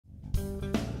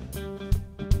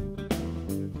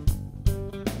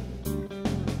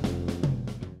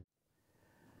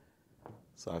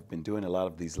So I've been doing a lot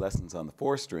of these lessons on the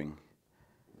 4-string,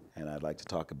 and I'd like to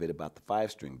talk a bit about the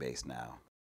 5-string bass now.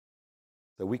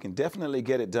 So we can definitely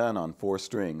get it done on 4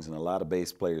 strings, and a lot of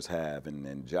bass players have,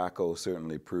 and Jaco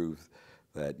certainly proved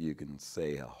that you can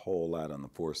say a whole lot on the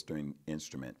 4-string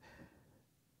instrument.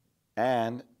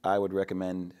 And I would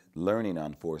recommend learning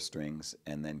on 4 strings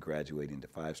and then graduating to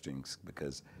 5 strings,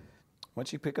 because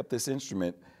once you pick up this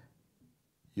instrument,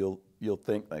 you'll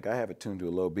think, like, I have it tuned to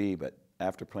a low B, but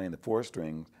after playing the 4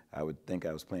 string, I would think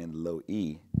I was playing the low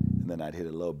E, and then I'd hit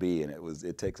a low B, and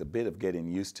it takes a bit of getting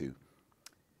used to.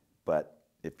 But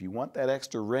if you want that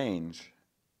extra range,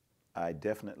 I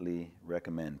definitely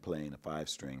recommend playing a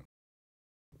 5-string.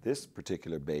 This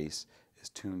particular bass is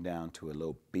tuned down to a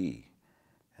low B,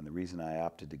 and the reason I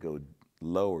opted to go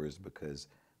lower is because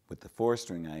with the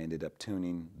 4-string, I ended up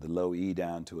tuning the low E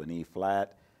down to an E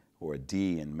flat or a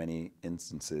D in many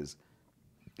instances.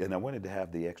 And I wanted to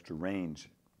have the extra range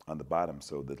on the bottom,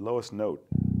 so the lowest note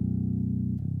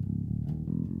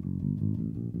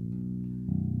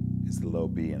is the low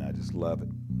B, and I just love it.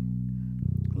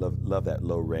 Love that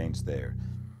low range there.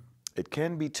 It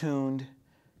can be tuned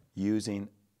using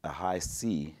a high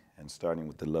C and starting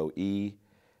with the low E,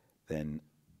 then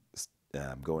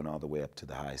going all the way up to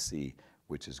the high C,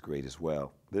 which is great as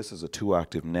well. This is a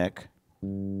 2-octave neck.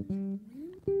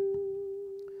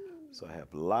 So I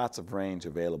have lots of range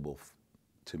available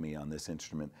to me on this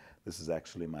instrument. This is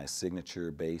actually my signature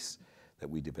bass that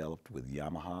we developed with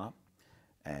Yamaha.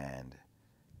 And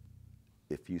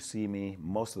if you see me,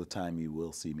 most of the time you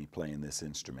will see me playing this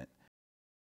instrument.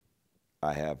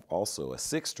 I have also a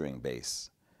 6-string bass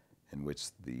in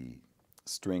which the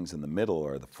strings in the middle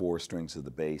are the 4 strings of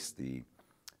the bass, the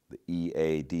E,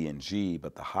 A, D, and G,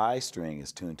 but the high string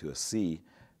is tuned to a C,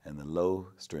 and the low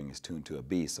string is tuned to a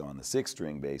B. So on the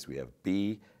 6-string bass, we have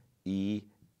B, E,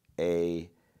 A,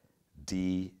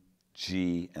 D,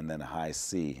 G, and then a high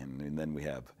C. And then we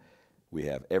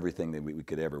have everything that we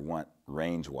could ever want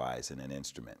range-wise in an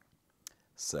instrument.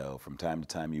 So from time to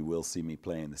time, you will see me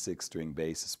playing the 6-string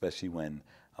bass, especially when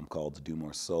I'm called to do more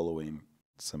soloing,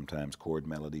 sometimes chord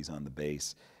melodies on the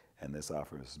bass, and this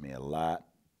offers me a lot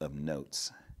of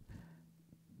notes.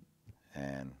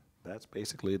 And that's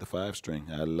basically the 5-string.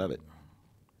 I love it.